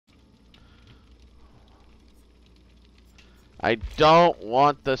I don't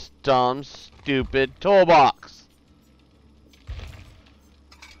want this dumb, stupid toolbox.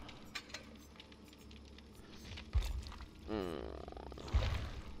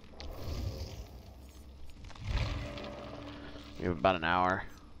 We have about an hour.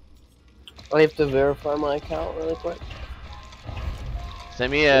 I have to verify my account really quick.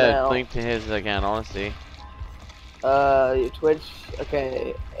 Send me a link to his again, I want to see. Twitch,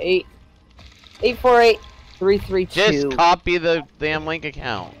 okay, 848-332. Just copy the damn link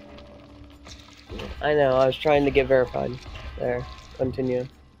account. I know, I was trying to get verified. There, continue.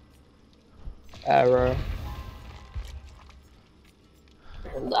 Error.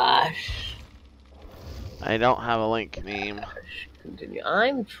 Lash. I don't have a link name. Lash. Continue.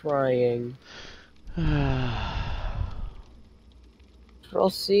 I'm trying. Control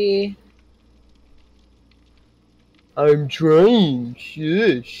C. I'm trying.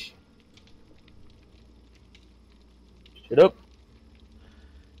 Shush. Shut up.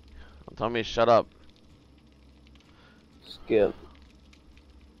 Don't tell me to shut up. Skip.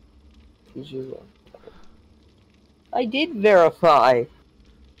 I did verify.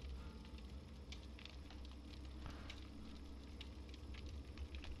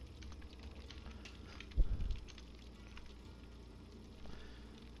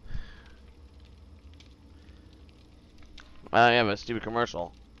 I have a stupid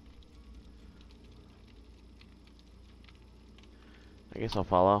commercial. I guess I'll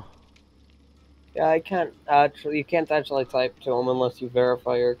follow. Yeah, I can't actually. You can't actually type to them unless you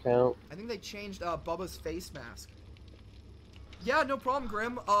verify your account. I think they changed Bubba's face mask. Yeah, no problem,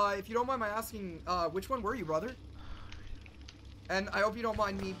 Grim. If you don't mind my asking, which one were you, brother? And I hope you don't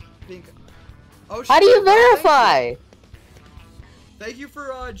mind me being. Oh, how do you verify? Thank you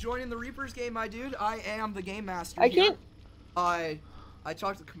for joining the Reapers game, my dude. I am the game master. I can't. I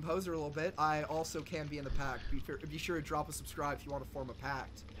talked to the composer a little bit. I also can be in the pact. Be sure to drop a subscribe if you want to form a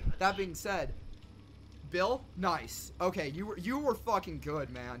pact. That being said, Bill, nice. Okay, you were fucking good,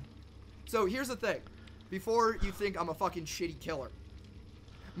 man. So here's the thing. Before you think I'm a fucking shitty killer,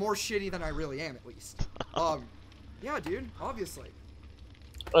 more shitty than I really am, at least. Yeah, dude. Obviously.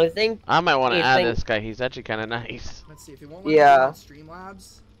 I think I might want to add this guy. He's actually kind of nice. Let's see if he won't let me on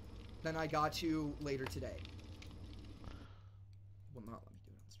Streamlabs. Then I got you later today. Will not let me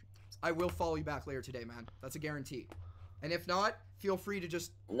do it on Streamlabs. I will follow you back later today, man. That's a guarantee. And if not, feel free to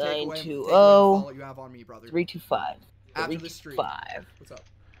just take away the follow you have on me, brother. 325. After the stream. What's up?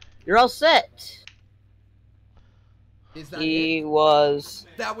 You're all set. Is that he was.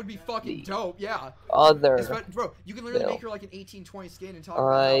 That would be fucking dope, yeah. Other. Bro, you can literally make her like an 1820 skin and talk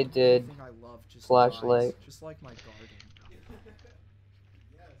about I did. I love just Flashlight. Just like my garden.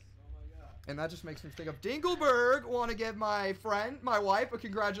 And that just makes me think of Dingleberg. Want to give my friend, my wife, a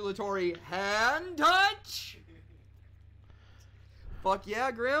congratulatory hand touch? Fuck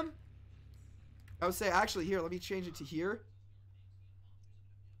yeah, Grim. I would say, actually, here, let me change it to here.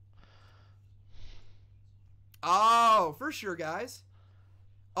 Oh, for sure, guys.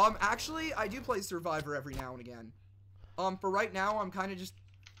 Actually, I do play Survivor every now and again. For right now, I'm kind of just,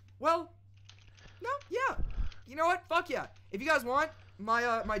 well, no, yeah. You know what? Fuck yeah. If you guys want,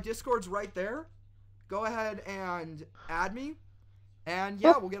 my Discord's right there. Go ahead and add me. And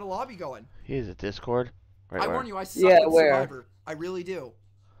yeah, we'll get a lobby going. He's a Discord? Right, I warn you, I suck at Survivor. I really do.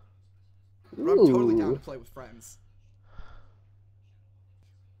 But I'm totally down to play with friends.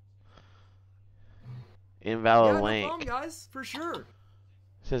 Invalid link. No problem, guys, for sure. It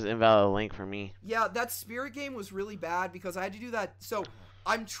says invalid link for me. Yeah, that spirit game was really bad because I had to do that. So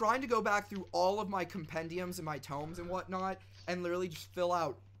I'm trying to go back through all of my compendiums and my tomes and whatnot and literally just fill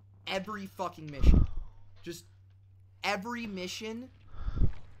out every fucking mission. Just every mission.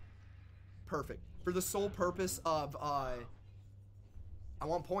 Perfect. For the sole purpose of, I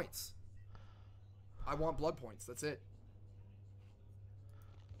want points. I want blood points. That's it.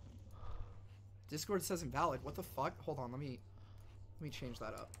 Discord says invalid. What the fuck? Hold on, let me change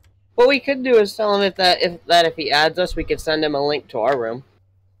that up. What we could do is tell him if he adds us, we could send him a link to our room.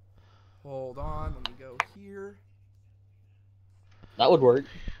 Hold on, let me go here. That would work.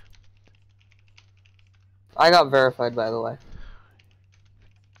 I got verified, by the way.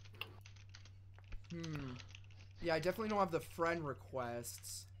 Yeah, I definitely don't have the friend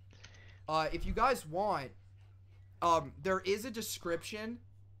requests. If you guys want, there is a description.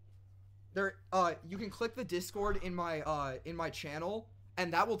 There, you can click the Discord in my channel,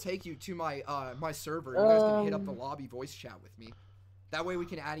 and that will take you to my my server. You guys can hit up the lobby voice chat with me. That way we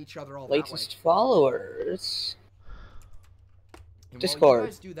can add each other all latest followers. And Discord. While you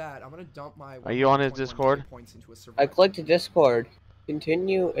guys do that, I'm gonna dump my. Are you on his Discord? Points into a I clicked Discord.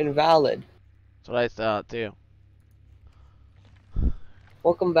 Continue invalid. That's what I thought too.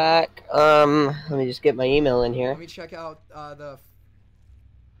 Welcome back. Let me just get my email in here. Let me check out the.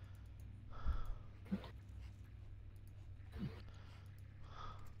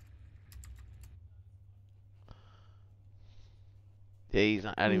 Yeah, he's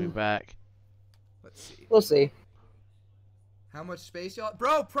not adding me back. Let's see. We'll see. How much space y'all?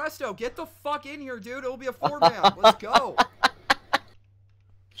 Bro, Presto, get the fuck in here, dude. It'll be a 4-man. Let's go.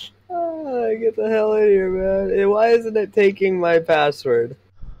 Oh, get the hell in here, man. And why isn't it taking my password?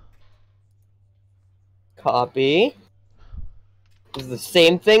 Copy. It's the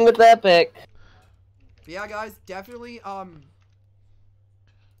same thing with Epic. But yeah, guys, definitely, let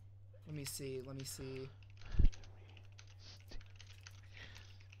me see.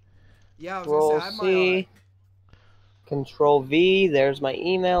 Yeah, I was Control gonna say, C. Control V. There's my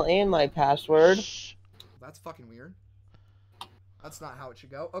email and my password. That's fucking weird. That's not how it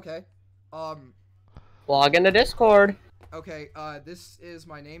should go. Okay. Log into Discord. Okay, this is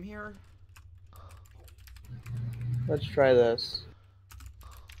my name here. Let's try this.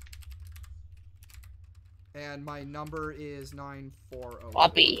 And my number is 940.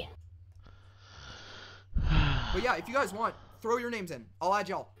 Copy. But yeah, if you guys want, throw your names in. I'll add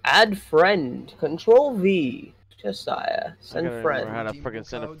y'all. Add friend. Control V. Josiah. Send friend. How to freaking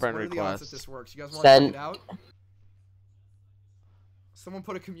send a friend What are the odds request. that this works? You guys want to check it out? Someone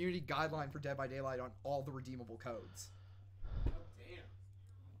put a community guideline for Dead by Daylight on all the redeemable codes.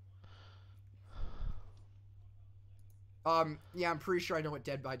 Yeah, I'm pretty sure I know what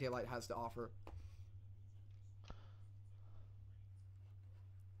Dead by Daylight has to offer.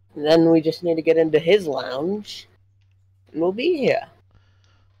 Then we just need to get into his lounge. And we'll be here.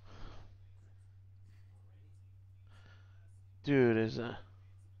 Dude, is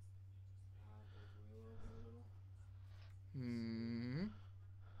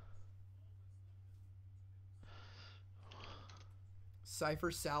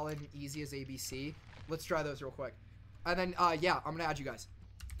Cypher, Salad, and Easy as ABC. Let's try those real quick. And then, yeah, I'm gonna add you guys.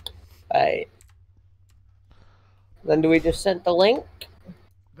 Alright. Then do we just send the link?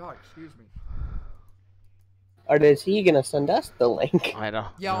 God, excuse me. Or is he gonna send us the link? I don't.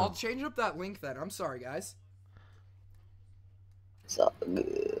 Yeah, know. I'll change up that link then. I'm sorry, guys. So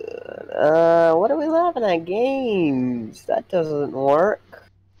good. What are we laughing at? Games. That doesn't work.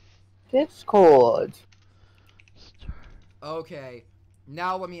 Discord. Okay.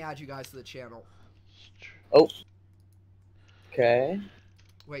 Now let me add you guys to the channel. Oh. Okay.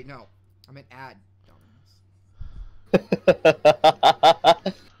 Wait, no. I meant add.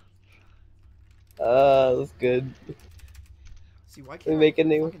 That's good. See, why We can't make I a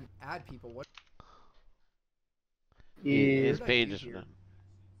new- fucking add people? What? Yeah. His page is.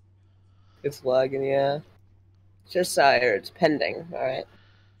 It's lagging, yeah. Josiah, it's pending. Alright.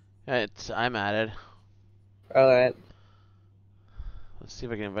 I'm added. Alright. Let's see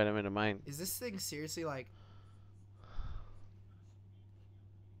if I can invite him into mine. Is this thing seriously like...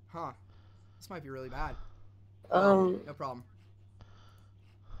 Huh. This might be really bad. No problem.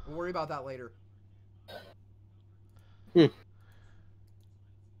 We'll worry about that later. In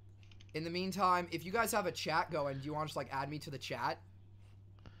the meantime, if you guys have a chat going, do you want to just like add me to the chat?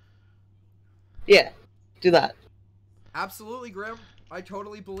 Yeah. Do that. Absolutely, Grim. I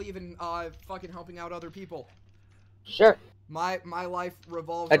totally believe in fucking helping out other people. Sure. My life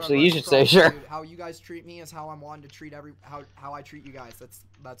revolves Actually, around you should say sure. dude. How you guys treat me is how I'm wanting to treat how I treat you guys.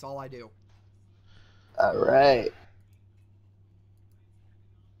 That's all I do. Alright.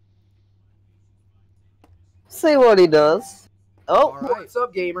 See what he does. Oh, All right. What's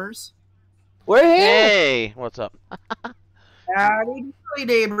up, gamers? we're here. Hey, what's up? Howdy,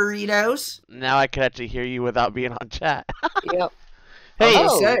 doody, burritos. Now I can actually hear you without being on chat. Yep. Hey,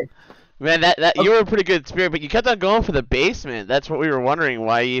 Oh. Say, man, that you were a pretty good spirit, but you kept on going for the basement. That's what we were wondering.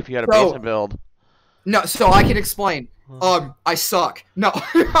 Why, if you had a So- basement build? No, so I can explain. I suck. No,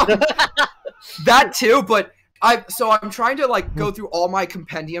 that too. But I'm trying to like go through all my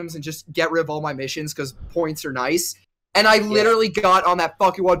compendiums and just get rid of all my missions because points are nice. And I literally got on that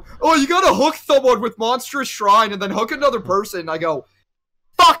fucking one. Oh, you gotta hook someone with Monstrous Shrine and then hook another person. And I go,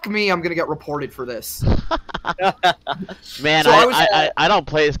 fuck me, I'm gonna get reported for this. Man, So I don't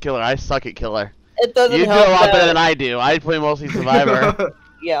play as killer. I suck at killer. It doesn't You do a help lot better that- than I do. I play mostly survivor.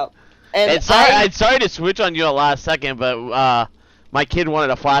 Yeah. And And sorry, I'm sorry to switch on you at last second, but my kid wanted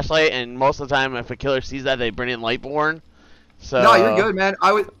a flashlight, and most of the time, if a killer sees that, they bring in Lightborn. So No, you're good, man.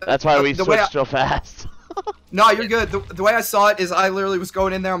 That's why we the way switched so fast. No, you're good. The way I saw it is I literally was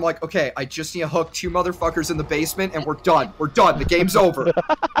going in there. I'm like, okay, I just need to hook 2 motherfuckers in the basement, and we're done. We're done. The game's over.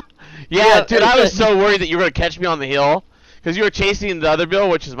 Yeah, Yeah, dude, I was so worried that you were gonna catch me on the hill, because you were chasing the other Bill,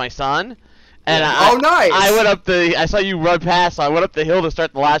 which is my son, And Oh, nice. I saw you run past, so I went up the hill to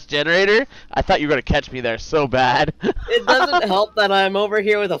start the last generator. I thought you were gonna catch me there so bad. It doesn't help that I'm over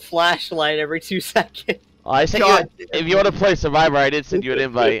here with a flashlight every 2 seconds. Well, I sent God. you. If you want to play Survivor, I did send you an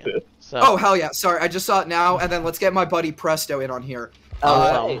invite. So. Oh, hell yeah. Sorry, I just saw it now, and then let's get my buddy Presto in on here.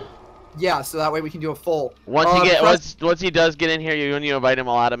 Alright. Yeah, so that way we can do a full. Once he does get in here, when you invite him,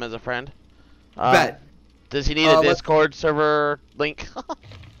 I'll add him as a friend. Bet. Does he need a Discord server link?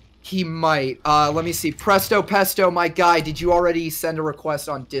 He might. Let me see. Presto Pesto, my guy, did you already send a request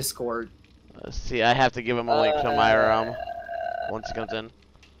on Discord? Let's see, I have to give him a link to my once he comes in.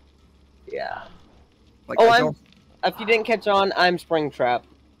 Yeah. Like, if you didn't catch on, I'm Springtrap.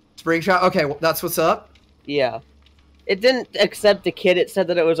 Springtrap? Okay, well, that's what's up. Yeah. It didn't accept the kid. It said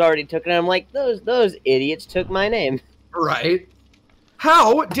that it was already taken. I'm like, those idiots took my name. Right.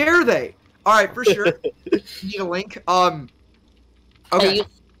 How dare they? Alright, for sure. Need a link. Okay.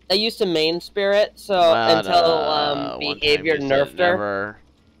 I used to main spirit, so until behavior nerfed her.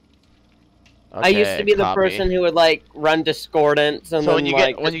 Okay, I used to be the person who would like run discordance and so then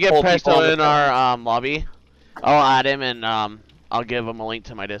when you get Presto in our lobby, I'll add him and I'll give him a link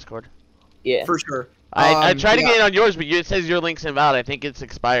to my Discord. Yeah, for sure. I tried to get in on yours, but it says your link's invalid. I think it's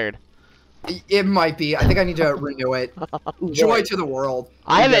expired. It might be. I think I need to renew it. Joy to the world.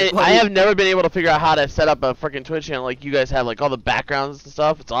 I have never been able to figure out how to set up a freaking Twitch channel like you guys have, like all the backgrounds and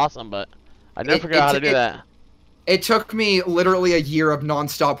stuff. It's awesome, but I never figured out how to do that. It took me literally a year of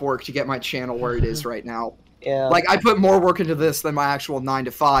non-stop work to get my channel where it is right now. Yeah. Like, I put more work into this than my actual 9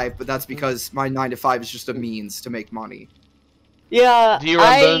 to 5, but that's because my 9 to 5 is just a means to make money. Yeah. Do you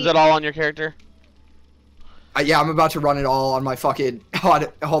run boons at all on your character? Yeah, I'm about to run it all on my fucking...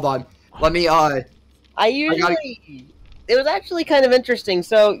 Hold on. Let me, It was actually kind of interesting.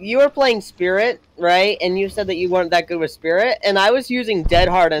 So, you were playing Spirit, right? And you said that you weren't that good with Spirit, and I was using Dead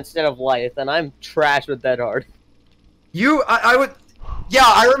Hard instead of Lithe, and I'm trash with Dead Hard. I would... Yeah,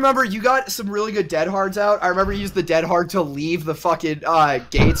 I remember you got some really good Dead Hards out. I remember you used the Dead Hard to leave the fucking,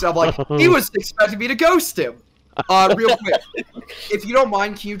 gates. I'm like, he was expecting me to ghost him. Real quick. If you don't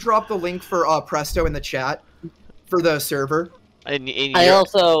mind, can you drop the link for, Presto in the chat? For the server? I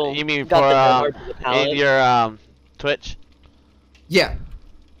also you mean got for in your Twitch? Yeah.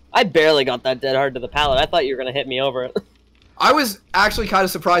 I barely got that Dead Hard to the pallet. I thought you were gonna hit me over it. I was actually kind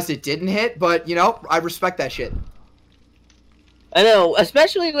of surprised it didn't hit, but you know, I respect that shit. I know,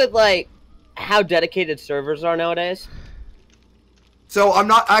 especially with like how dedicated servers are nowadays. So I'm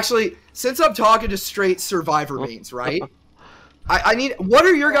not actually, since I'm talking to straight Survivor mains, right? I need. What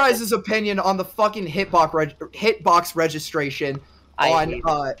are your guys' opinion on the fucking hitbox registration?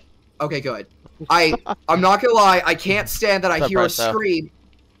 Okay, good. I'm not gonna lie. I can't stand that I hear a scream,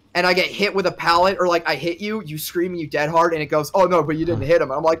 and I get hit with a pallet, or like I hit you, you scream and you dead hard, and it goes, oh no, but you didn't hit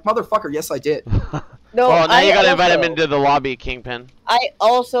him. I'm like, motherfucker, yes I did. No, well, now you gotta invite him into the lobby, Kingpin. I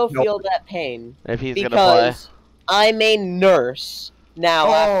also feel that pain if he's gonna play. I main nurse now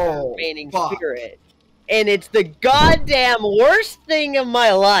after remaining spirit. And it's the goddamn worst thing of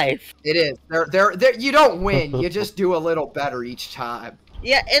my life. It is. They're, you don't win. You just do a little better each time.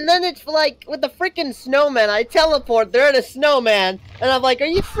 Yeah, and then it's like, with the freaking snowman, I teleport, they're in a snowman, and I'm like, are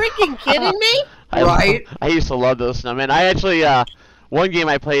you freaking kidding me? Right? I used to love those snowmen. I actually, one game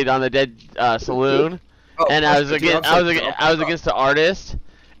I played on the Dead Saloon, and I was against the artist,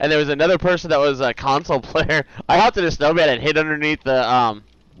 and there was another person that was a console player. I hopped in a snowman and hid underneath the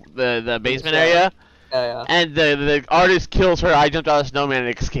basement area. Yeah. And the artist kills her. I jumped out of the snowman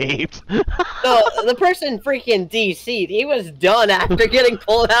and escaped. No, the person freaking DC'd. He was done after getting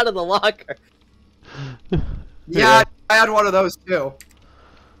pulled out of the locker. Yeah, I had one of those too.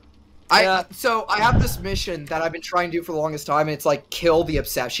 So I have this mission that I've been trying to do for the longest time, and it's like kill the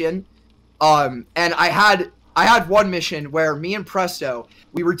obsession. And I had one mission where me and Presto,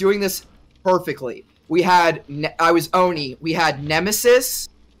 we were doing this perfectly. I was Oni. We had Nemesis.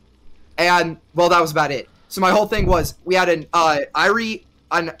 And, well, that was about it. So my whole thing was, we had an Ivory,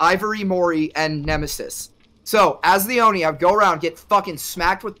 Mori, and Nemesis. So, as the Oni, I'd go around, get fucking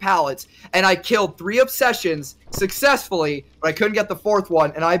smacked with pallets, and I killed 3 obsessions successfully, but I couldn't get the 4th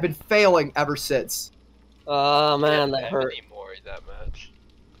one, and I've been failing ever since. Oh, man, that hurt. Mori that much.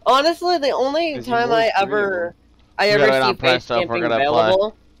 Honestly, the only time I ever see face camping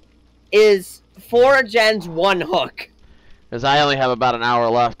available is 4 gens 1 hook. Because I only have about an hour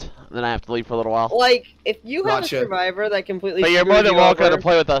left. Then I have to leave for a little while. Like, if you have a survivor that completely But you're more than welcome to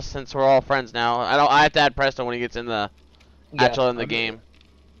play with us since we're all friends now. I have to add Presto when he gets in the in the game.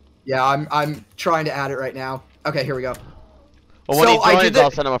 Yeah, I'm trying to add it right now. Okay, here we go. Well, when he joins,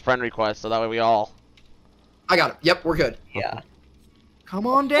 I'll send him a friend request, so that way we all... I got it. Yep, we're good. Yeah. Come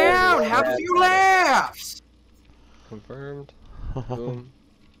on down. Have a few laughs. Confirmed. Boom.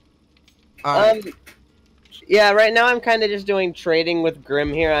 Yeah, right now I'm kind of just doing trading with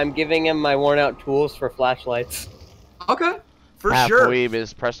Grim here. I'm giving him my worn out tools for flashlights. Okay, for Half sure. weeb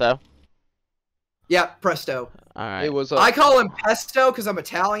is presto. Yeah, presto. Alright. It was. I call him pesto because I'm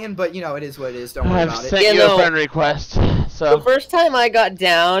Italian, but you know it is what it is. Don't worry I've about it. sent you a friend request. So The first time I got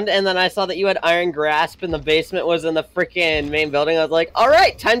downed and then I saw that you had Iron Grasp and the basement was in the freaking main building, I was like,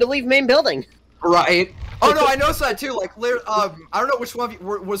 alright, time to leave main building. Right. Oh no, I noticed that too. Like, I don't know which one of you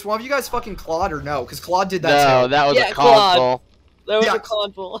was one of you guys fucking Claude or no? Because Claude did that no, too. that was Yeah, a console. There was Yeah. a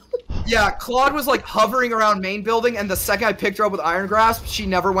console. Yeah, Claude was like hovering around main building, and the second I picked her up with Iron Grasp, she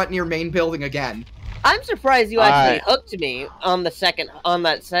never went near main building again. I'm surprised you actually Alright. hooked me on the second time.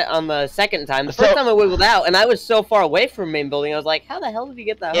 The first time I wiggled out, and I was so far away from main building. I was like, "How the hell did you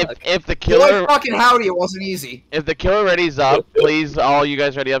get that hook?" If the Like, killer fucking howdy, it wasn't easy. if the killer ready's up, please all you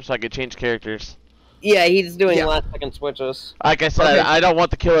guys ready up so I can change characters. Yeah, he's doing Yeah. last second switches. Like I said, Okay. I don't want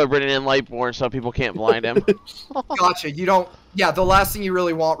the killer bringing in Lightborn so people can't blind him. Gotcha. You don't. Yeah, the last thing you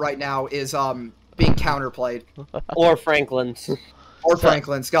really want right now is being counterplayed. Or Franklin's. Or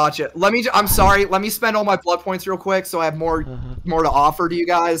Franklin's. Gotcha. I'm sorry. Let me spend all my blood points real quick so I have more to offer to you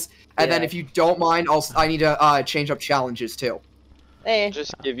guys. And then Yeah. if you don't mind, I need to change up challenges too.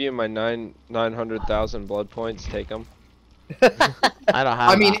 Just give you my 900,000 blood points. Take them. I don't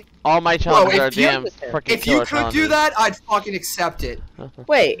have. I mean, all my bro, challenges if are you- damn freaking If you killer could do challenges. that, I'd fucking accept it.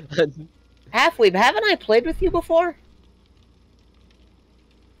 Wait, Halfweeb, haven't I played with you before?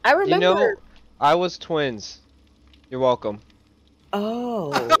 I remember. You know, I was twins. You're welcome.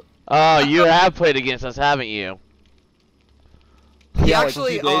 Oh. Oh, you have played against us, haven't you? He Yeah,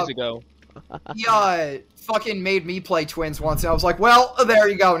 actually, like 2 days ago. he fucking made me play twins once, and I was like, well, there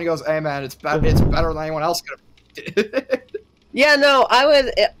you go. And he goes, hey man, it's better than anyone else could have. Yeah, no, I was.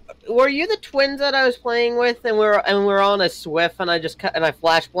 Were you the twins that I was playing with, and we were on a Swift, and I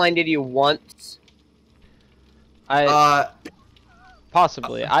flash blinded you once?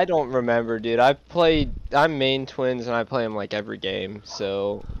 Possibly. I don't remember, dude. I'm main twins and I play them like every game,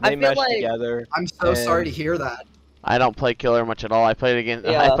 so I they feel mesh like- together. I'm so And- sorry to hear that. I don't play killer much at all. I played against.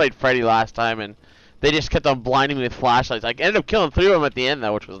 Yeah. I played Freddy last time, and they just kept on blinding me with flashlights. I ended up killing 3 of them at the end,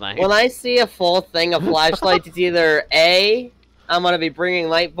 though, which was nice. When I see a full thing of flashlights, it's either A, I'm gonna be bringing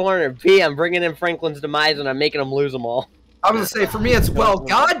Lightborn, or B, I'm bringing in Franklin's demise, and I'm making them lose them all. I was gonna say, for me, it's, well,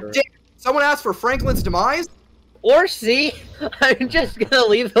 god damn, someone asked for Franklin's demise? Or C, I'm just gonna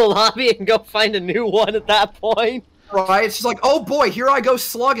leave the lobby and go find a new one at that point. Right, it's just like, oh boy, here I go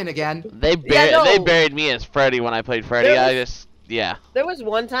slugging again. They no. they buried me as Freddy when I played Freddy. There Yeah. There was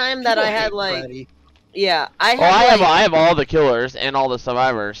one time that I People had hate like, Freddy. yeah, I Well, had I have all the killers and all the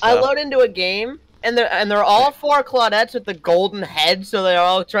survivors. So. I load into a game, and they're all 4 Claudettes with the golden head, so they're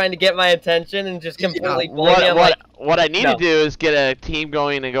all trying to get my attention and just completely bully me. I'm like, What I need no. to do is get a team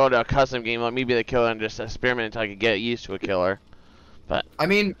going and go to a custom game. Let me be the killer and just experiment until I can get used to a killer. But I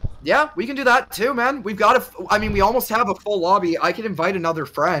mean, yeah, we can do that too, man. We've got we almost have a full lobby. I can invite another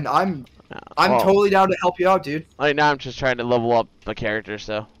friend. I'm well, totally down to help you out, dude. right now I'm just trying to level up the character.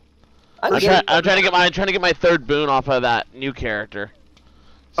 So I'm I'm getting- trying to get my 3rd boon off of that new character.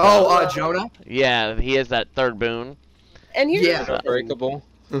 So, Oh, Jonah? yeah, he has that 3rd boon. and here's Yeah. the thing. Unbreakable.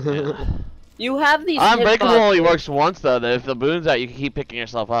 You have these. Unbreakable hitboxes. only works once though. That if the boon's out, you can keep picking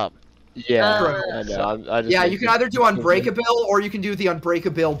yourself up. Yeah, Uh, I know. I just Yeah, make you can it- either do Unbreakable or you can do the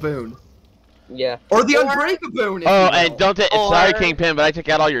Unbreakable boon. Yeah. Or the Or- Unbreakable boon. if Oh, you and will. don't sorry, Or- Kingpin, but I took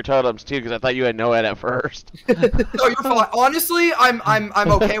out all your totems too because I thought you had no ed at first. No, you're fine. Honestly, I'm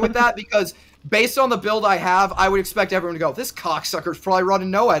okay with that because based on the build I have, I would expect everyone to go, this cocksucker's probably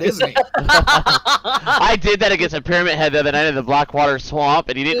running NOED, isn't he? I did that against a Pyramid Head the other night in the Blackwater Swamp,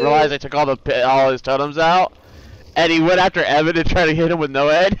 and he didn't realize I took all his totems out. And he went after Evan to try to hit him with no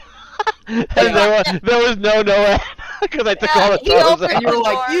ed. And there was no ed because I took all the he totems opened And you out. were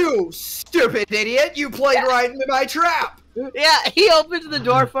like, you stupid idiot, you played right into my trap. Yeah, he opens the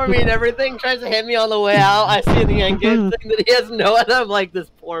door for me and everything, tries to hit me on the way out. I see in the end game thing that he has no, and I'm like, this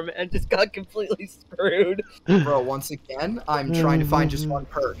poor man just got completely screwed. Bro, once again, I'm trying to find just one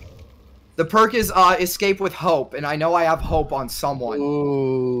perk. The perk is Escape with Hope, and I know I have hope on someone.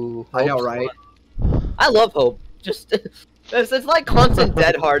 Ooh, I know, Hope's right? fun. I love Hope. Just it's like constant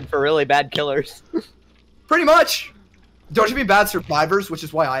dead hard for really bad killers. Pretty much. Don't you mean bad survivors, which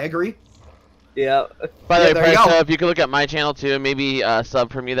is why I agree. Yeah. By the Yeah, way, there you Presto, go. if you could look at my channel too, and maybe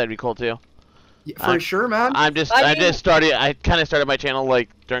sub for me, that'd be cool too. Yeah, for sure, man. I mean- just started. I kind of started my channel like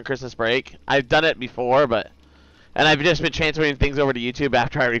during Christmas break. I've done it before, and I've just been transferring things over to YouTube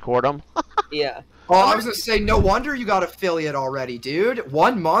after I record them. Yeah. Oh, I was gonna say, no wonder you got affiliate already, dude.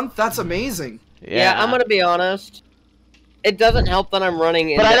 1 month? That's amazing. Yeah, I'm gonna be honest. It doesn't help that I'm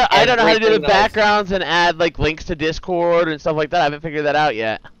running. But I don't know how to do the everything else. backgrounds and add like links to Discord and stuff like that. I haven't figured that out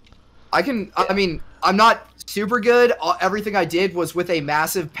yet. I mean, I'm not super good. Everything I did was with a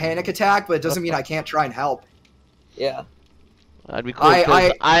massive panic attack, but it doesn't mean I can't try and help. Yeah. That'd be cool.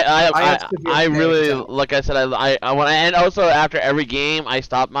 I really, attack. like I said, and also after every game, I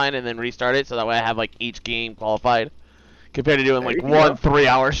stop mine and then restart it, so that way I have like each game qualified, compared to doing like one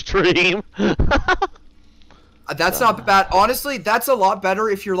 3-hour stream. That's not bad. Honestly, that's a lot better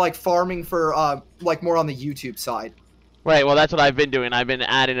if you're like farming for like more on the YouTube side. Right. Well, that's what I've been doing. I've been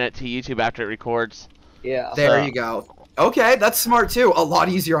adding it to YouTube after it records. Yeah. There you go. Okay, that's smart too. A lot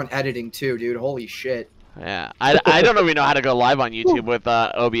easier on editing too, dude. Holy shit. Yeah. I don't even know how to go live on YouTube with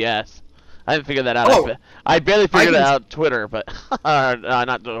OBS. I haven't figured that out. Oh, I barely figured it out Twitter, but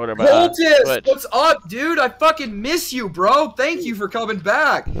not Twitter, but Cultist, Twitch. what's up, dude? I fucking miss you, bro. Thank you for coming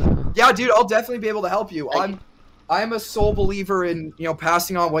back. Yeah, dude, I'll definitely be able to help you. I'm a sole believer in, you know,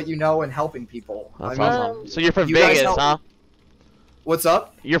 passing on what you know and helping people. That's I mean, awesome. So you're from you guys Vegas, help- huh? What's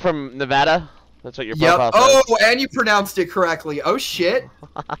up? You're from Nevada? That's what your Yep. profile Oh, and you pronounced it correctly. Oh shit.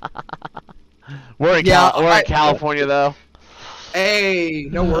 We're in California though. Hey,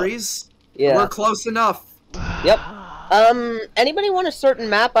 no worries. Yeah. We're close enough. Yep. Anybody want a certain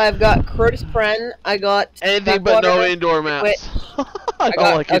map? I've got Curtis Pren. I got Anything but no indoor maps. Wait. I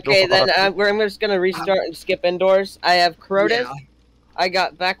don't like okay, indoor. then I'm just gonna restart and skip indoors. I have Crotus. Yeah. I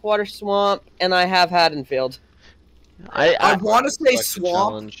got Backwater Swamp, and I have Haddonfield. I want to say Like the swamp.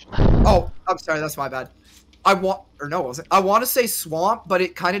 challenge. Oh, I'm sorry, that's my bad. I want to say swamp, but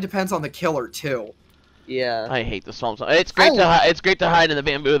it kind of depends on the killer too. Yeah. I hate the swamp. It's great it's great to hide in the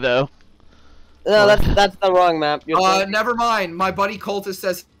bamboo though. No, that's the wrong map. Never mind. My buddy Cultist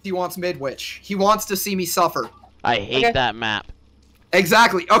says he wants Midwich. He wants to see me suffer. I hate that map.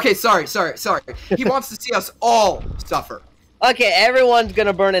 Exactly. Okay, sorry. He wants to see us all suffer. Okay, everyone's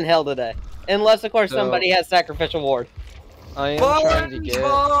gonna burn in hell today, unless of course somebody has sacrificial ward. I am trying to get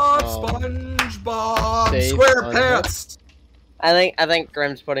SpongeBob, save SquarePants. I think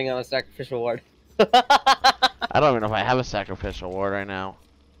Grim's putting on a sacrificial ward. I don't even know if I have a sacrificial ward right now.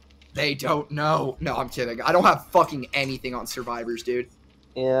 They don't know. No, I'm kidding. I don't have fucking anything on survivors, dude.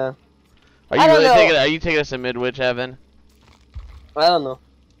 Yeah. Are you really taking? Are you taking us to Midwich, Evan? I don't know.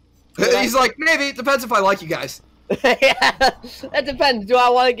 He's like, maybe. It depends if I like you guys. Yeah, that depends. Do I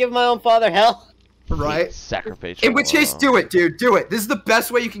want to give my own father hell? Right? Sacrificial. In which case, do it, dude. Do it. This is the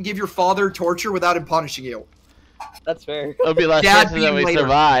best way you can give your father torture without him punishing you. That's fair. It'll be less Dad chances that we beam later.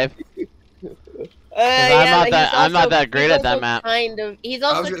 survive. I'm not that great at that map. He's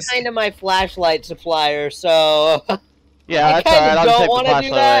also kind of my flashlight supplier, so. Yeah, that's alright. I'll just take the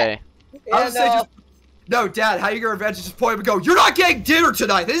flashlight away. Yeah, I was say just, no, Dad. How you gonna revenge? Just point him and go. You're not getting dinner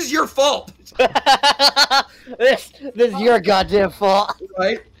tonight. This is your fault. this is your goddamn fault.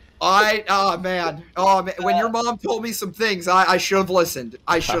 Right? Oh man. When your mom told me some things, I should have listened.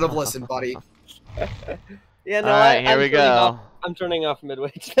 I should have listened, buddy. Yeah, no. Alright, here we go. I'm turning off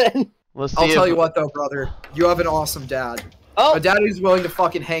Midwich then. Let's see. I'll tell you what, though, brother. You have an awesome dad. Oh. A dad who's willing to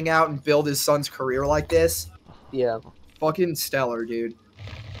fucking hang out and build his son's career like this. Yeah. Fucking stellar, dude.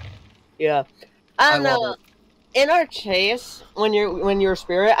 Yeah. I don't know. In our chase, when you're a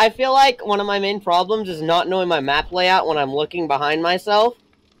spirit, I feel like one of my main problems is not knowing my map layout when I'm looking behind myself,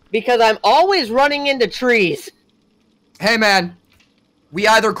 because I'm always running into trees. Hey, man. We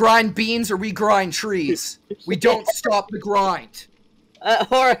either grind beans or we grind trees. We don't stop the grind.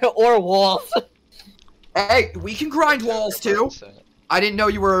 Or walls. Hey, we can grind walls too. I didn't know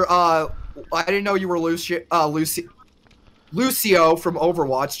you were Lucio from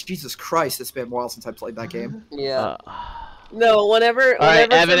Overwatch. Jesus Christ, it's been a while since I played that game. Yeah. No, whenever.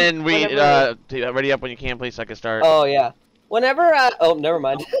 Alright, Evan, and ready up when you can, please, so I can start. Oh yeah. Whenever. Oh, never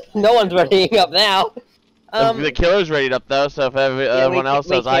mind. No one's readying up now. The killer's readied up though, so if everyone else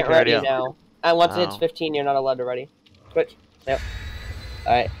does, I can ready up. Now. And once it's 15, you're not allowed to ready. Switch. Yep.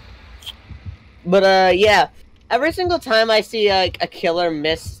 Alright. But, yeah. Every single time I see, a killer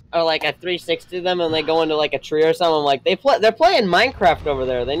miss, or, like, a 360 to them, and they go into, like, a tree or something, I'm like, they're playing Minecraft over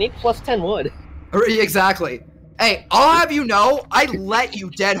there. They need plus 10 wood. Exactly. Hey, I'll have you know, I let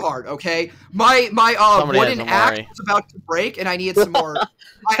you dead hard, okay? My wooden axe was about to break, and I needed some more.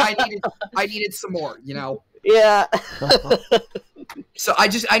 I needed some more, you know? Yeah. So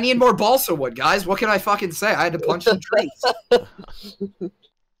I need more balsa wood, guys. What can I fucking say? I had to punch some trees.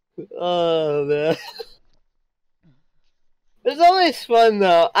 Oh, man. It's always fun,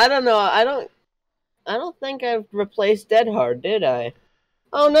 though. I don't know. I don't think I've replaced Dead Hard, did I?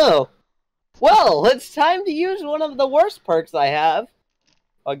 Oh, no. Well, it's time to use one of the worst perks I have.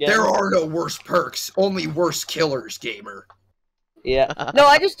 Again. There are no worse perks, only worse killers, gamer. Yeah. No,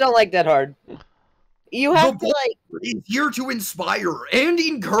 I just don't like Dead Hard. You have to like. It's here to inspire and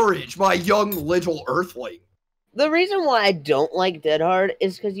encourage my young little Earthling. The reason why I don't like Dead Hard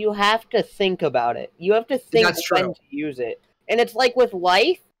is because you have to think about it. You have to think when to use it, and it's like with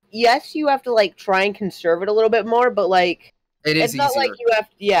life. Yes, you have to like try and conserve it a little bit more, but like it's not like you have.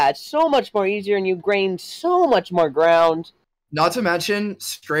 Yeah, it's so much more easier, and you gain so much more ground. Not to mention,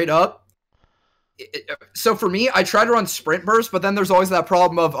 straight up. So for me, I try to run sprint burst, but then there's always that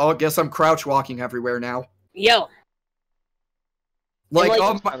problem of, oh, I guess I'm crouch walking everywhere now. Yo. Like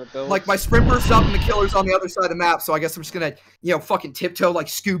my sprint burst's up and the killer's on the other side of the map, so I guess I'm just gonna, fucking tiptoe like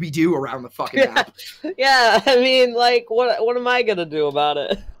Scooby-Doo around the fucking map. Yeah, I mean, like, what am I gonna do about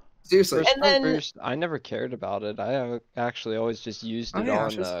it? Seriously. And then, I never cared about it. I actually always just used it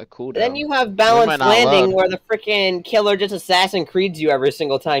on cooldown. Then you have Balanced Landing, where the freaking killer just Assassin Creeds you every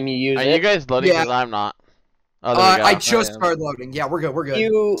single time you use it. Are you guys loading? Because I'm not. Oh, I just started loading. Yeah, we're good. We're good.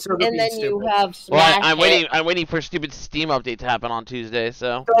 And then you have Smash. Well, I'm waiting for stupid Steam update to happen on Tuesday.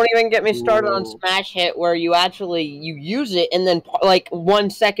 So don't even get me started on Smash Hit, where you use it, and then like 1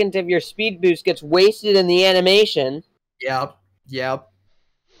 second of your speed boost gets wasted in the animation. Yep.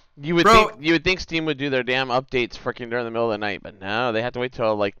 You would think Steam would do their damn updates freaking during the middle of the night, but no, they have to wait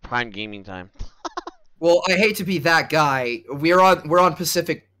till like prime gaming time. Well, I hate to be that guy. We're on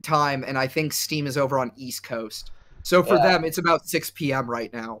Pacific time, and I think Steam is over on East Coast. So for them, it's about 6 p.m.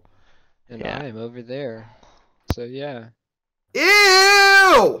 right now. And I am over there. So yeah.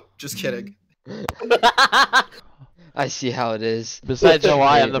 Ew! Just kidding. I see how it is. Besides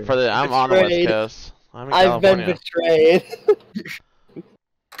Hawaii, I'm on the West Coast. I've been betrayed.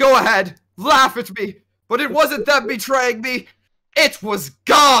 Go ahead, laugh at me, but it wasn't them betraying me. It was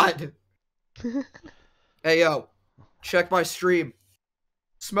God. Hey yo, check my stream.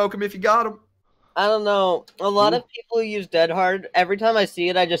 Smoke him if you got him. I don't know. A lot of people who use Dead Hard, every time I see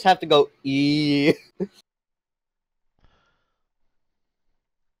it, I just have to go, eee.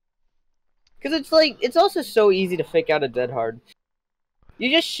 Because it's also so easy to fake out a Dead Hard.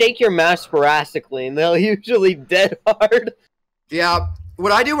 You just shake your mouse sporadically, and they'll usually Dead Hard. Yeah,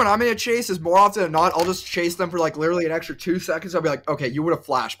 what I do when I'm in a chase is more often than not, I'll just chase them for like literally an extra 2 seconds. I'll be like, okay, you would have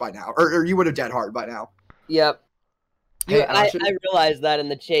flashed by now, or you would have Dead Hard by now. Yep. Hey, I realized that in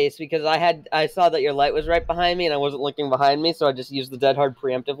the chase because I saw that your light was right behind me and I wasn't looking behind me, so I just used the Dead Hard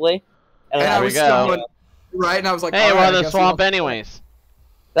preemptively. And I was going right, and I was like, hey, we're on the swamp anyways.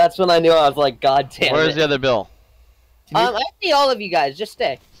 That's when I knew. I was like, God damn it. Where's the other Bill? I see all of you guys. Just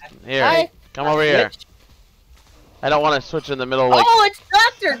stay. Here, come over here. I don't want to switch in the middle. Like... Oh, it's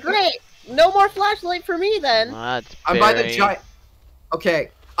Doctor. Great. No more flashlight for me then. I'm by the giant. Okay,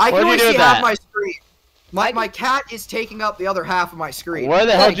 I can only see half my screen. My cat is taking up the other half of my screen. Where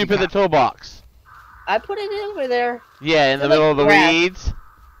the hell did you put the toolbox? I put it over there. Yeah, in the middle of the weeds.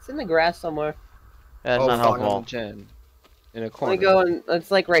 It's in the grass somewhere. That's not helpful. In a corner. Let me go and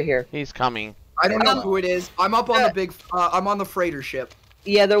it's like right here. He's coming. I don't know who it is. I'm up on the big. I'm on the freighter ship.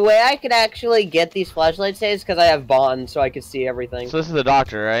 Yeah, the way I could actually get these flashlights is because I have Bond, so I can see everything. So this is the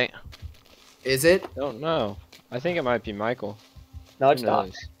doctor, right? Is it? Don't know. I think it might be Michael. No, it's Doc.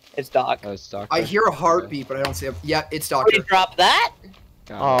 It's Doc. Oh, it's Doc. I hear a heartbeat, but I don't see it. Yeah, it's Doctor. You drop that?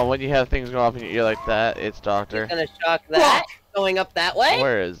 Oh, when you have things go off in your ear like that, it's Doctor. Gonna shock that. Going up that way.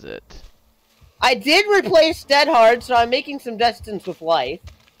 Where is it? I did replace Dead Hard, so I'm making some distance with life.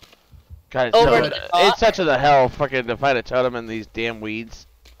 God, it's such a hell fucking to fight a totem in these damn weeds.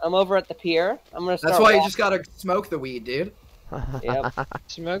 I'm over at the pier. I'm gonna start. That's why you just gotta smoke the weed, dude. Yep.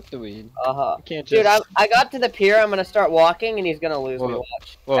 Smoke the weed. Can't just... Dude, I got to the pier. I'm gonna start walking, and he's gonna lose me.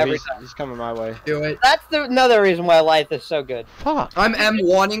 Watch. Whoa, he's coming my way. Do it. That's another reason why life is so good. Fuck. I'm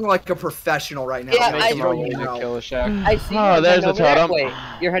M1ing like a professional right now. Yeah, I see. Oh, there's a totem. Wait,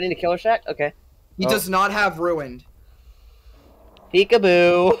 you're heading to Killer Shack? Okay. He does not have ruined.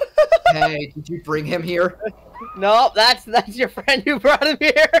 Peekaboo. Hey, did you bring him here? No, that's your friend who brought him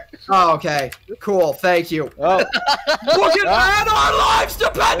here. Oh, okay. Cool, thank you. Oh. Look at that! Our lives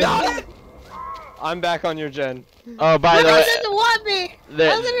depend on it! I'm back on your gen. Oh, by the way, he doesn't want me.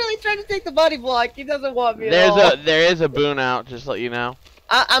 I literally tried to take the body block. He doesn't want me at all. There is a boon out, just to let you know.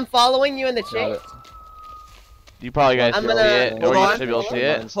 I'm following you in the chase. You probably guys can see it, or you should be able to see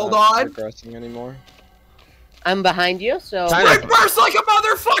it. Hold on. Progressing anymore. I'm behind you, so. Spring burst like a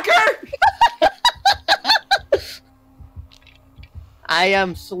motherfucker! I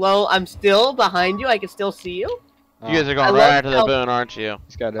am slow. I'm still behind you. I can still see you. You guys are going right after the boon, aren't you?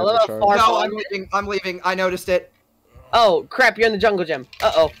 He's got no, I'm leaving. I'm leaving. I noticed it. Oh crap! You're in the jungle gym.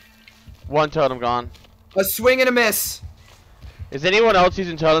 Uh oh. One totem gone. A swing and a miss. Is anyone else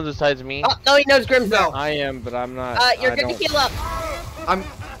using totems besides me? Oh, no, he knows Grim's No. there. I am, but I'm not. You're I gonna don't- heal up.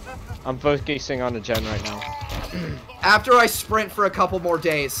 I'm focusing on the gen right now. After I sprint for a couple more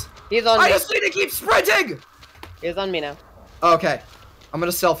days. He's on I me. just need to keep sprinting! He's on me now. Okay. I'm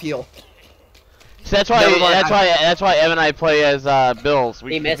gonna self-heal. So that's why. Never mind, That's why Evan and I play as Bills.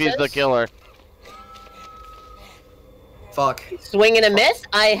 We He confuse the misses? killer. Fuck. Swing and a miss.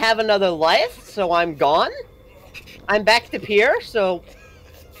 I have another life, so I'm gone. I'm back to pier, so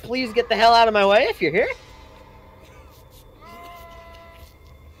please get the hell out of my way if you're here.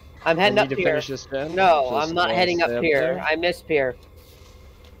 I'm heading I up need to pier. finish this gen. No, Just I'm not wanna heading up stay pier. there. I missed pier.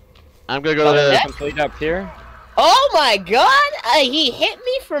 I'm gonna go to Okay. the. Complete up here. Oh my god! He hit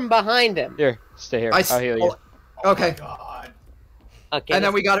me from behind him. Here, stay here. I'll heal you. Okay. Okay. And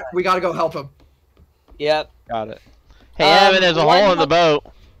then we gotta go help him. Yep. Got it. Hey Evan, there's a one hole in the hook-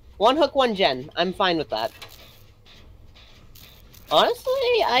 boat. One hook, one gen. I'm fine with that. Honestly,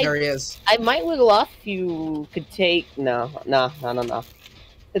 There he is. I might wiggle off if you could take... No.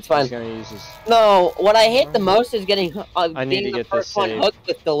 It's fine. He's gonna use his. No, what I hate the most is getting I need being to the get this first one saved. hooked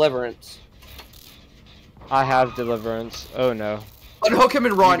with Deliverance. I have deliverance. Oh no. Unhook him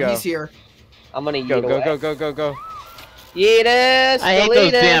and run. You go. He's here. I'm gonna Go, yeet go, away. go, go, go, go. Yeetus, I hate those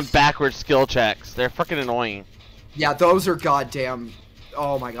deletus. damn backward skill checks. They're freaking annoying. Yeah, those are goddamn.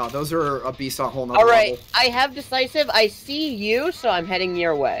 Oh my god, those are a beast on a whole nother Alright, level. I have decisive. I see you, so I'm heading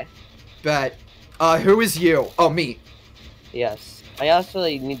your way. Bet. Who is you? Oh, me. Yes. I also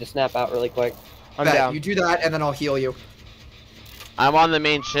need to snap out really quick. I'm Bet. down. You do that, and then I'll heal you. I'm on the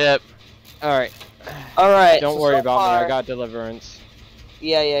main ship. All right. Alright. Don't so worry so about far, me. I got deliverance.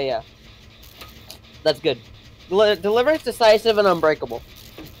 Yeah. That's good. Deliverance, decisive, and unbreakable.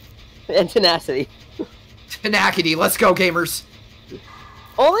 And tenacity. Tenacity, let's go, gamers.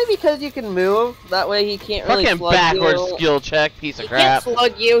 Only because you can move. That way he can't really Fucking slug backward you. skill check, piece He of can't crap.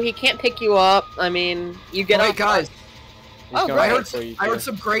 slug you. He can't pick you up. I mean, you get Alright, off. guys. He's Oh, going right. right for you, I too. heard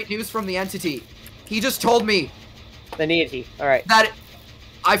some great news from the entity. He just told me The needy. All right. that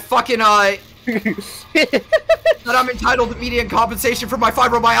I fucking, that I'm entitled to median compensation for my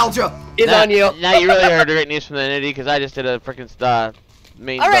fibromyalgia. He's now, on you. Now you really heard great news from the entity because I just did a freaking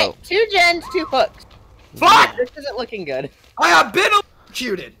main All right, boat. 2 gens, 2 hooks. Fuck! This isn't looking good. I have been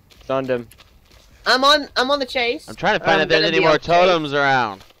electrocuted. Stunned him. I'm on the chase. I'm trying to find I'm if there's gonna any be more on chase. totems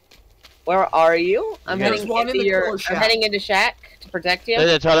around. Where are you? I'm There's heading one in into the your. killer I'm shack. heading into shack to protect you.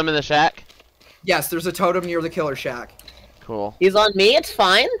 There's a totem in the shack. Yes, there's a totem near the killer shack. Cool. He's on me. It's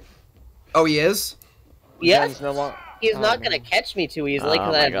fine. Oh, he is? Yes. Gen's no long- He's Oh, not gonna man. catch me too easily Oh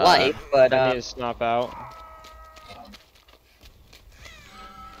because my I have God. life. But I need to snap out.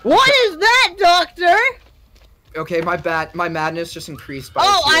 what is that, Doctor? Okay, my madness just increased by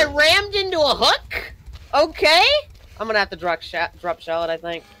Oh, I 2. rammed into a hook. Okay. I'm gonna have to drop shallot, I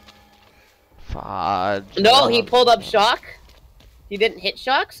think. Fudge. No, he pulled up shock. He didn't hit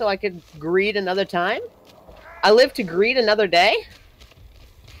shock, so I could greed another time. I live to greed another day.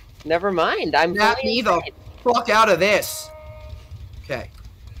 Never mind. I'm Snap fully me the insane. fuck out of this. Okay.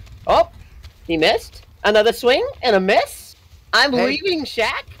 Oh, he missed. Another swing and a miss. I'm Hey. leaving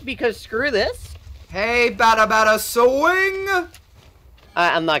shack because screw this. Hey, bada swing!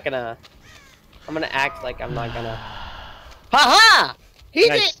 I'm not gonna. I'm gonna act like I'm not gonna. Haha! He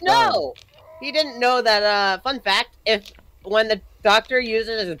Nice didn't know. He didn't know that. Fun fact: when the doctor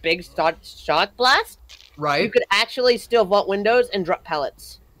uses his big shock blast, you Right? could actually still vault windows and drop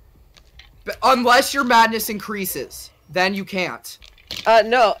pellets. But unless your madness increases, then you can't.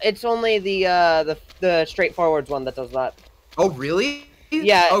 No, it's only the straightforward one that does that. Oh, really?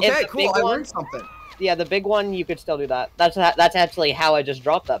 Yeah, it's Okay, the cool. big I one. learned something. Yeah, the big one you could still do that. That's actually how I just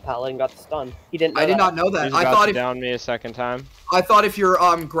dropped that pellet and got the stun. He didn't. Know I did that. not know that. He's I about thought to if down me a second time. you're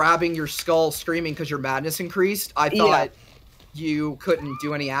grabbing your skull screaming because your madness increased, I thought you couldn't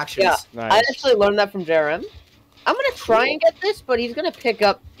do any actions. Yeah. Nice. I actually learned that from Jerem. I'm gonna try and get this, but he's gonna pick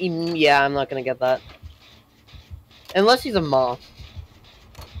up. Yeah, I'm not gonna get that. Unless he's a moth.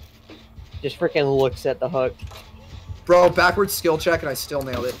 Just freaking looks at the hook. Bro, backwards skill check and I still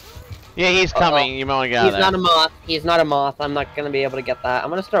nailed it. Yeah, he's coming. You might get He's out not a moth. He's not a moth. I'm not gonna be able to get that. I'm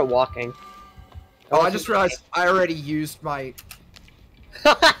gonna start walking. Oh, I just realized I already used my...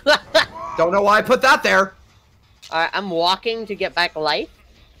 Don't know why I put that there. Alright, I'm walking to get back life.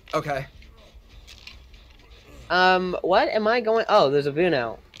 Okay. What am I going? Oh, there's a boon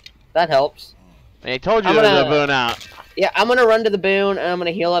out. That helps. I told you I'm there was a gonna- boon out. Yeah, I'm gonna run to the boon and I'm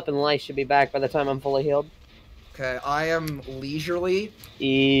gonna heal up, and life should be back by the time I'm fully healed. Okay, I am leisurely.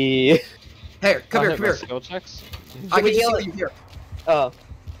 E. Hey, come I'll here, hit come my here. skill checks. I we can heal heal it? you here. Oh.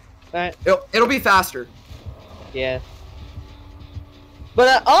 Alright. It'll be faster. Yeah.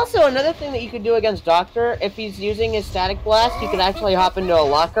 But also, another thing that you could do against Doctor, if he's using his static blast, you could actually hop into a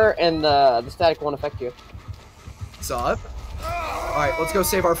locker and the static won't affect you. What's up? Alright, let's go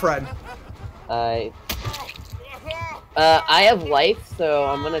save our friend. I have life, so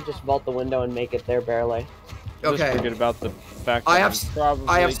I'm gonna just vault the window and make it there barely. Just Okay. forget about the fact that I have probably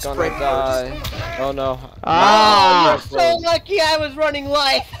gonna sprint die. Oh no. Oh, you're so lucky I was running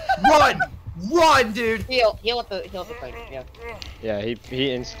life! Run! Run, dude! Heal with the thing, yeah. Yeah, he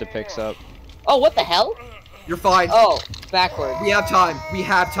insta picks up. Oh, what the hell? You're fine. Oh, backwards. We have time. We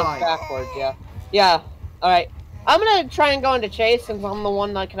have time. Backwards, yeah. Yeah, alright. I'm gonna try and go into chase since I'm the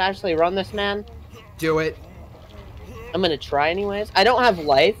one that can actually run this man. Do it. I'm gonna try anyways. I don't have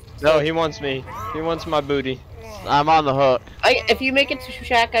life. No, he wants me. He wants my booty. I'm on the hook. If you make it to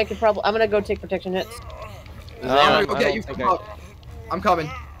Shack, I could probably. I'm gonna go take protection hits. I'm gonna go I get don't you. think I'm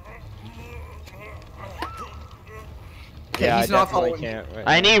coming. Okay, Yeah, I he's not definitely following. can't. Right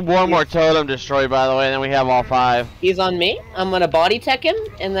I now. need one more totem destroyed, by the way, and then we have all 5. He's on me. I'm gonna body tech him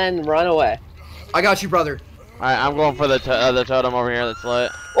and then run away. I got you, brother. Alright, I'm going for the totem over here that's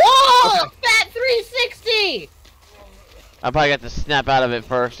lit. Whoa! Okay. Fat 360! I probably got to snap out of it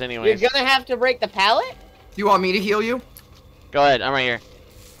first anyways. You're gonna have to break the pallet? Do you want me to heal you? Go ahead, I'm right here.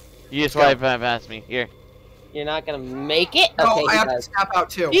 You just Let's swipe past me. Here. You're not gonna make it? No, Okay, I he have to does. snap out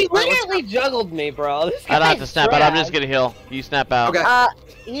too. He Alright, let's literally juggled me, bro. This I don't have to guy's snap out, I'm just trash. gonna heal. You snap out. Okay.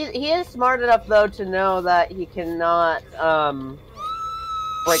 He is smart enough though to know that he cannot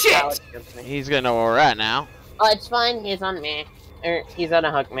break Shit! pallets against me. He's gonna know where we're at now. Oh, it's fine. He's on me. He's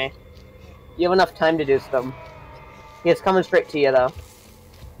gonna hook me. You have enough time to do some. He's coming straight to you though.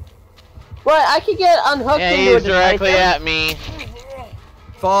 What? I could get unhooked Yeah, into he's a directly decisive? at me.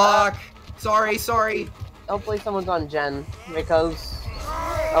 Fuck. Sorry. Hopefully someone's on Jen because.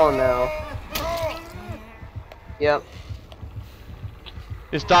 Oh no. Yep.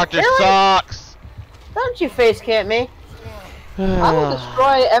 This doctor Really? sucks. Don't you face camp me? I will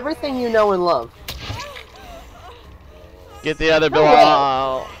destroy everything you know and love. Get the other bill.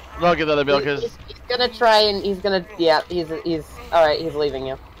 No, Don't get the other bill because He's gonna try and he's gonna. Yeah, he's all right. He's leaving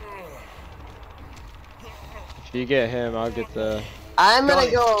you. If you get him, I'll get the. I'm gonna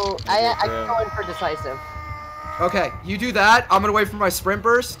Go go. I can go in for decisive. Okay, you do that. I'm gonna wait for my sprint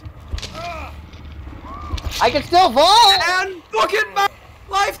burst. I can still vault. And fucking my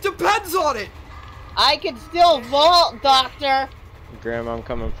life depends on it. I can still vault, Doctor. Graham, I'm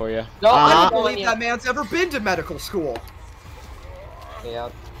coming for you. No, I I'm don't going believe in. that man's ever been to medical school. Yeah.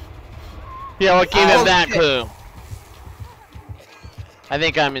 yeah, what gave Oh, him that shit. clue? I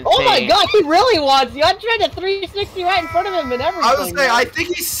think I'm insane. Oh my God, he really wants you. I'm trying to 360 right in front of him and everything. I was saying, man. I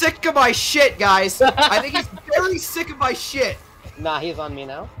think he's sick of my shit, guys. I think he's very sick of my shit. Nah, he's on me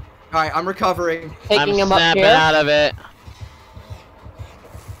now. Alright, I'm recovering. Taking I'm him up snapping here. out of it.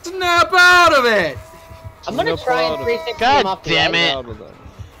 Snap out of it! I'm gonna Snap try out and of it. 360 God him off the damn edge. it.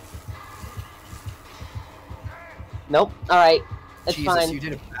 Nope. All right, it's Jesus, fine. you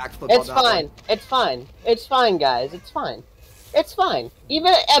did a backflip It's on that fine. one. It's fine. It's fine, guys. It's fine. It's fine.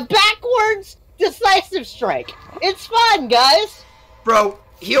 Even a backwards decisive strike. It's fine, guys. Bro,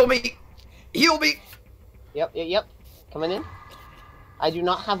 heal me. Heal me. Yep. Coming in. I do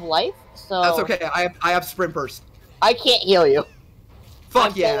not have life, so That's okay. I have sprint burst. I can't heal you.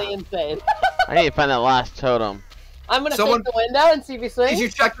 Fuck I'm yeah. fully insane. I need to find that last totem. I'm gonna Someone- take the window and see if he swings. Did you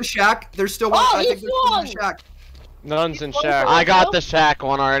check the shack? There's still one. Oh, I he think there's still one in swung! the shack. None's in He's shack. closer. I got the shack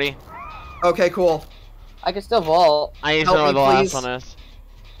one already. Okay, cool. I can still vault. I need to Help know where me, the please. last one is.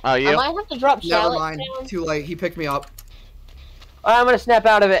 Oh, I you? might have to drop Never shallot mind. down. Too late. He picked me up. Alright, I'm gonna snap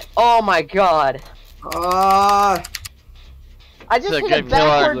out of it. Oh my God. Uh, I just It's a hit a good killer.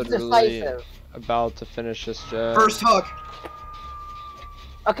 backwards Literally. decisive. About to finish this job. first hook.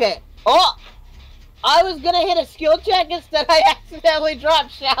 Okay. Oh! I was gonna hit a skill check instead I accidentally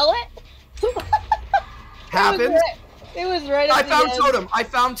dropped shallot. Happens. It was right I at the found end. totem. I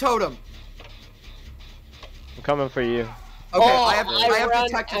found totem. I'm coming for you. Okay, Oh, I have I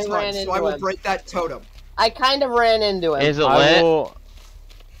detective ran run, so into I will him. break that totem. I kind of ran into him. Is it I lit? will.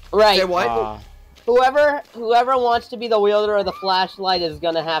 Right. Say what? Whoever wants to be the wielder of the flashlight is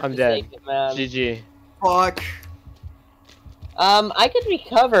gonna have I'm to dead. take it, man. GG. Fuck. I could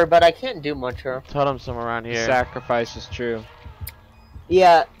recover, but I can't do much here. Totem somewhere around here. Sacrifice is true.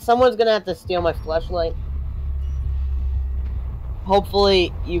 Yeah, someone's gonna have to steal my flashlight.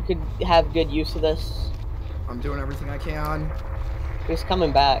 Hopefully, you could have good use of this. I'm doing everything I can. He's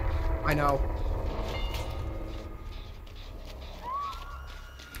coming back. I know.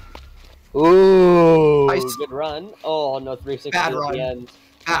 Ooh, Nice. good run. Oh no, 360 Bad at run. the end.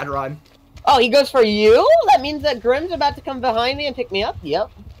 Bad run. Oh, he goes for you? That means that Grim's about to come behind me and pick me up?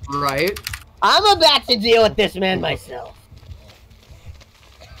 Yep. Right. I'm about to deal with this man myself.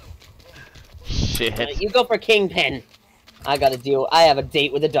 Shit. Right, you go for Kingpin. I gotta deal. I have a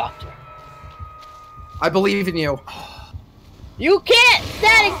date with a doctor. I believe in you. You can't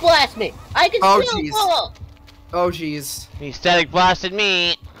static blast me! I can still fall! Oh, jeez. He static blasted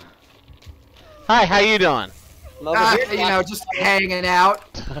me. Hi, how you doing? I'm over here, You know, just hanging out.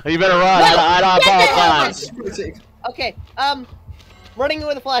 You better run. I don't apologize. Okay, running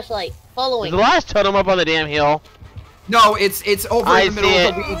with a flashlight. Following. Is the last totem up on the damn hill? No, it's over in the middle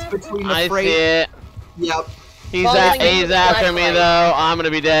of the weeds between the I freight. see it. Yep. He's after me though. I'm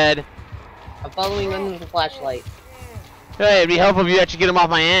gonna be dead. I'm following him with a flashlight. Hey, it'd be helpful if you actually get him off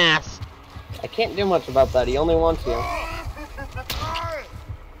my ass. I can't do much about that. He only wants you.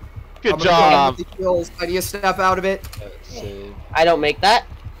 Good job. How do you step out of it? I don't make that.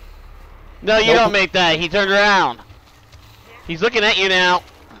 No, you don't make that. He turned around. He's looking at you now.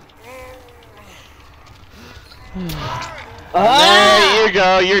 There you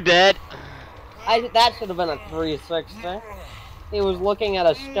go. You're dead. That should have been a 360. He was looking at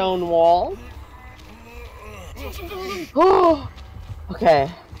a stone wall.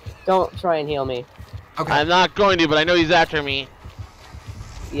 Okay. Don't try and heal me. Okay. I'm not going to, but I know he's after me.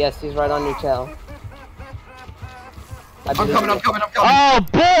 Yes, he's right on your tail. I'm coming. Oh,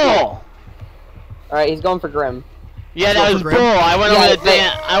 bull! Alright, he's going for Grim. Yeah, that was bull. I went over the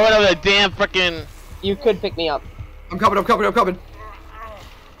damn. I went over the damn frickin'. You could pick me up. I'm coming.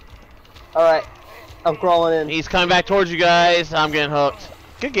 Alright. I'm crawling in. He's coming back towards you guys. I'm getting hooked.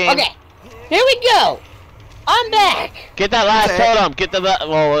 Good game. Okay. Here we go. I'm back. Get that last totem. Get the.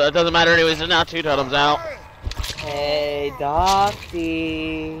 Well, it doesn't matter anyways. There's now 2 totems out. Hey,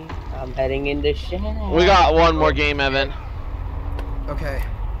 Doxy. I'm heading into shadow. We got one more game, Evan. Okay.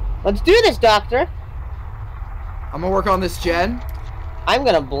 Let's do this, Doctor. I'm gonna work on this gen. I'm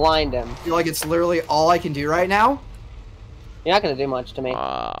gonna blind him. I feel like it's literally all I can do right now. You're not gonna do much to me.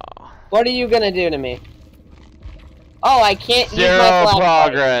 What are you gonna do to me? Oh, I can't use my flashlight. 0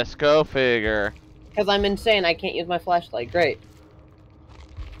 progress. Go figure. Because I'm insane. I can't use my flashlight. Great.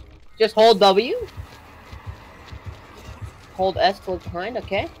 Just hold W. Hold S to look behind.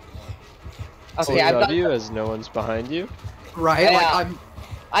 Okay. Okay, I've got W as no one's behind you. Right. Yeah. Like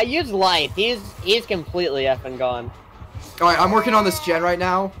I use light. He's completely effing gone. All right. I'm working on this gen right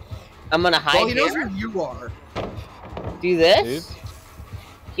now. I'm gonna hide Well, he knows here. where you are. Do this.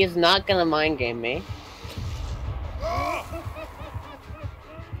 He's not gonna mind game me.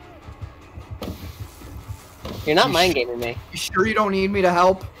 You're not mind gaming me. You sure you don't need me to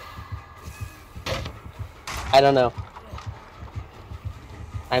help? I don't know.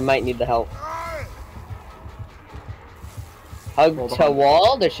 I might need the help. Hug to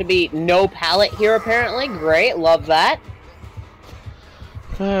wall. There should be no pallet here apparently. Great, love that.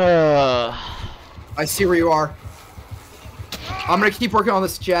 I see where you are. I'm gonna keep working on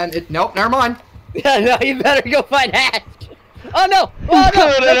this gen. Nope, never mind. Yeah, no, you better go find Hatch. Oh no! He's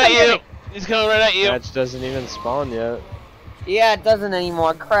coming right at you. He's coming right at you. Hatch doesn't even spawn yet. Yeah, it doesn't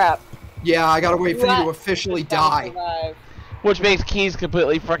anymore. Crap. Yeah, I gotta wait for you to officially die. Survive. Which makes keys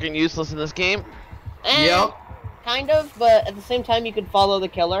completely fucking useless in this game. Yep. Kind of, but at the same time, you could follow the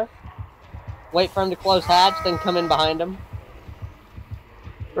killer. Wait for him to close hatch, then come in behind him.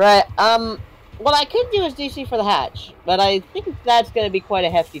 Right, what I could do is DC for the hatch, but I think that's gonna be quite a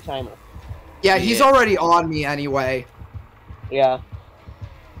hefty timer. Yeah, he's already on me anyway. Yeah.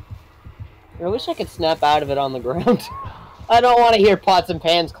 I wish I could snap out of it on the ground. I don't want to hear pots and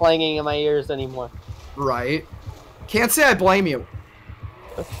pans clanging in my ears anymore. Right. Can't say I blame you.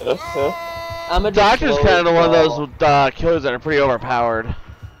 I'm a Doctor's kind of one of those killers that are pretty overpowered.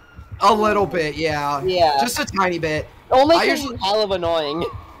 A little bit, yeah. Yeah. Just a tiny bit. Only I because usually- he's hell of annoying.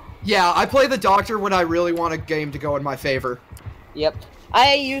 Yeah, I play the Doctor when I really want a game to go in my favor. Yep.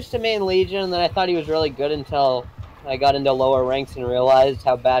 I used to main Legion, and then I thought he was really good until I got into lower ranks and realized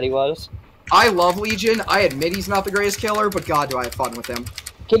how bad he was. I love Legion. I admit he's not the greatest killer, but god, do I have fun with him.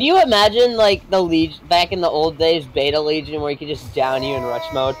 Can you imagine, like, the Legion, back in the old days, Beta Legion, where you could just down you in rush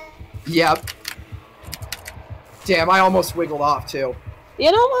mode? Yep. Damn, I almost wiggled off, too.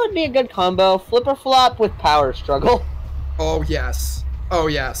 You know what would be a good combo? Flipper Flop with Power Struggle. Oh, yes. Oh,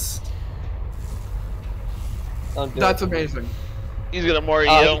 yes. Don't do That's it. amazing. He's gonna more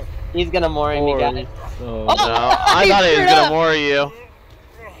Oh, you. He's gonna mori me, guys. Oh, No, I thought he was gonna more you.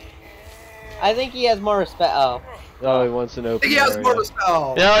 I think he has more respect. Oh. oh, he wants an open He has area. more respect.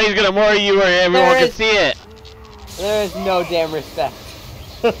 No, he's gonna more you where everyone can see it. There is no damn respect.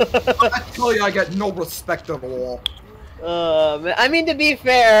 I tell you, I get no respect at all. I mean, to be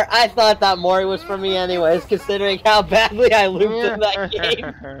fair, I thought that Mori was for me anyways, considering how badly I looped in that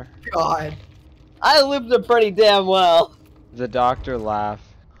game. God. I looped it pretty damn well. The doctor laugh.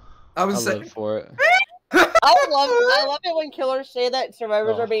 I was live for it. I love it when killers say that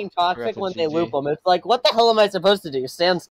survivors Oh, are being forgot toxic the when they GG. loop them. It's like, what the hell am I supposed to do? Stand